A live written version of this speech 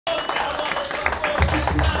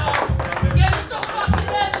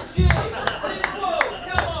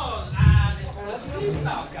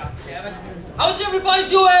How's everybody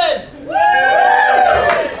doing?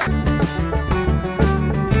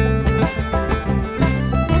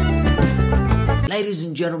 Ladies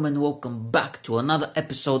and gentlemen, welcome back to another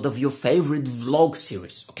episode of your favorite vlog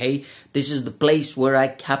series, okay? This is the place where I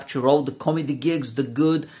capture all the comedy gigs, the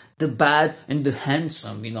good, the bad, and the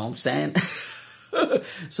handsome, you know what I'm saying?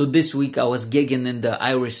 So this week I was gigging in the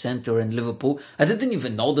Irish Centre in Liverpool. I didn't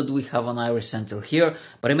even know that we have an Irish Centre here,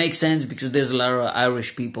 but it makes sense because there's a lot of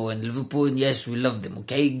Irish people in Liverpool, and yes, we love them,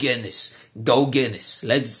 okay? Guinness. Go Guinness.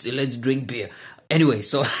 Let's drink beer. Anyway,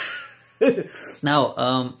 so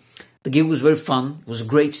now, the gig was very fun. It was a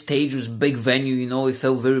great stage. It was a big venue, you know. It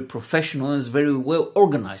felt very professional and it was very well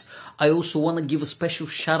organized. I also want to give a special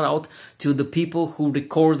shout out to the people who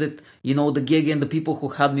recorded, you know, the gig and the people who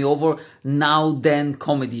had me over. Now Then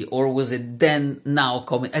Comedy, or was it Then Now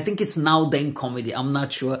Comedy? I think it's Now Then Comedy. I'm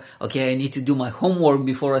not sure. Okay, I need to do my homework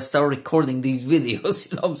before I start recording these videos.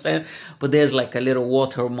 You know what I'm saying? But there's like a little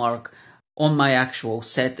watermark on my actual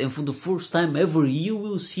set, and for the first time ever you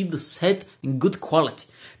will see the set in good quality,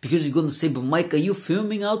 because you're gonna say, but Mike, are you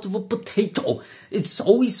filming out of a potato? It's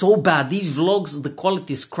always so bad. These vlogs, the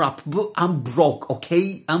quality is crap, but I'm broke,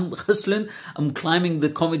 okay? I'm hustling, I'm climbing the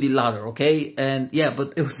comedy ladder, okay? And yeah,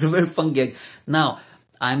 but it was a very fun gig. Now,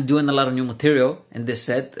 I'm doing a lot of new material in this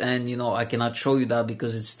set, and you know, I cannot show you that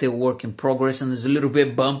because it's still work in progress and it's a little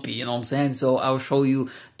bit bumpy, you know what I'm saying? So I'll show you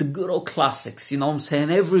the good old classics, you know what I'm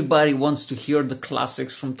saying? Everybody wants to hear the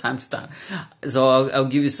classics from time to time. So I'll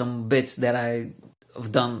give you some bits that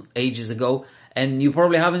I've done ages ago, and you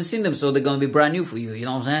probably haven't seen them, so they're gonna be brand new for you, you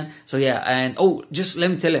know what I'm saying? So yeah, and oh, just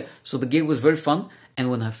let me tell you, so the gig was very fun,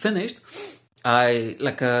 and when I finished,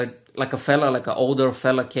 like an older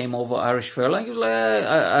fella came over, Irish fella. He was like,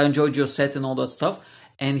 I enjoyed your set and all that stuff.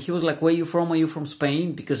 And he was like, where are you from? Are you from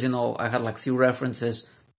Spain? Because, you know, I had like few references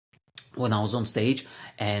when I was on stage.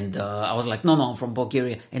 And I was like, no, I'm from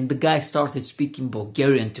Bulgaria. And the guy started speaking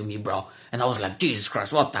Bulgarian to me, bro. And I was like, Jesus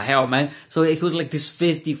Christ, what the hell, man? So he was like this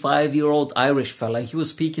 55-year-old Irish fella. He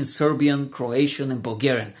was speaking Serbian, Croatian, and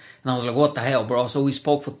Bulgarian. And I was like, what the hell, bro? So we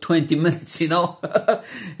spoke for 20 minutes, you know?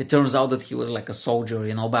 It turns out that he was like a soldier,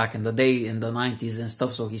 you know, back in the day, in the 90s and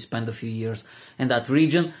stuff. So he spent a few years in that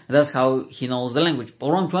region. And that's how he knows the language. But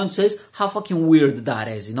what I'm trying to say is how fucking weird that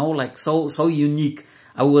is, you know? Like, so unique.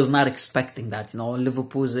 I was not expecting that, you know?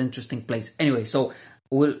 Liverpool is an interesting place. Anyway, so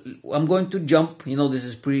I'm going to jump. You know, this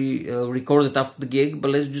is pre-recorded after the gig.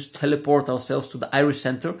 But let's just teleport ourselves to the Irish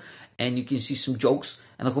Centre. And you can see some jokes.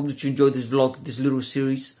 And I hope that you enjoyed this vlog, this little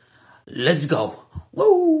series. Let's go.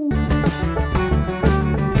 Woo!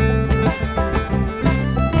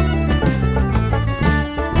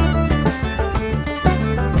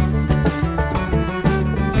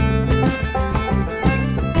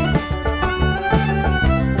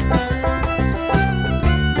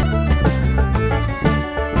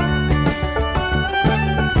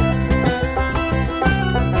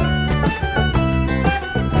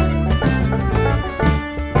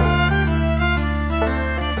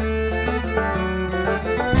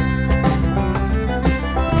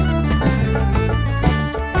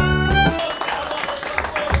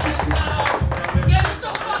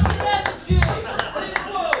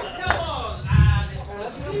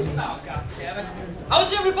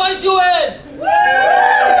 How's everybody doing?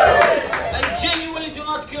 I genuinely do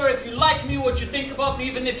not care if you like me, what you think about me,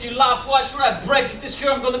 even if you laugh. Why should I? Brexit is here,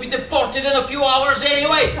 I'm gonna be deported in a few hours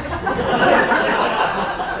anyway.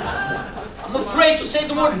 I'm afraid to say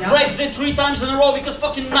the word Brexit 3 times in a row because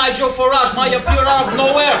fucking Nigel Farage might appear out of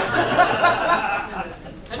nowhere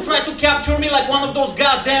and try to capture me like one of those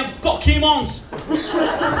goddamn Pokemons.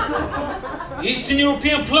 Eastern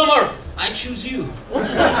European plumber, I choose you.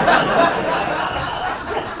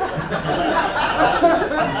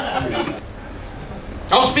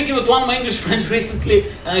 I was speaking with one of my English friends recently,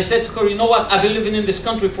 and I said to her, you know what, I've been living in this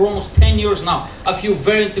country for almost 10 years now. I feel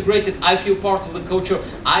very integrated, I feel part of the culture,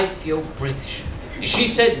 I feel British. And she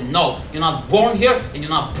said, no, you're not born here and you're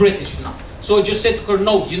not British enough. So I just said to her,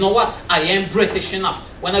 no, you know what, I am British enough.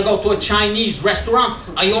 When I go to a Chinese restaurant,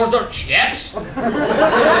 I order chips.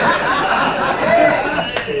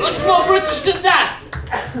 What's more British than that?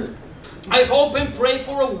 I hope and pray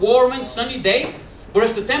for a warm and sunny day, but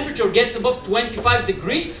if the temperature gets above 25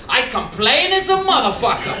 degrees, I complain as a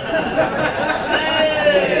motherfucker.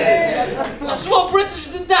 What's more British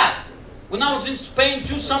than that? When I was in Spain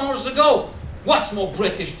 2 summers ago, what's more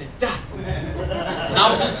British than that? When I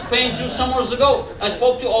was in Spain 2 summers ago, I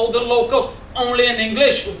spoke to all the locals only in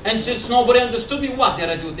English, and since nobody understood me, what did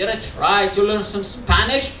I do? Did I try to learn some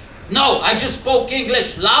Spanish? No, I just spoke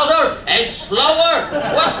English louder and slower.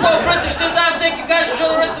 What's more British than that? Thank you guys. Enjoy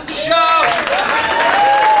the rest of the show.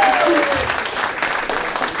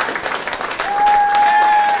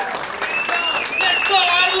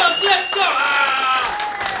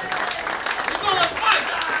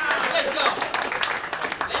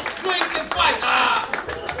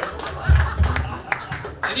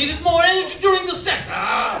 needed more energy during the set.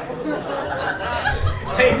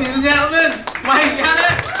 Ladies and gentlemen, Mike Yanek.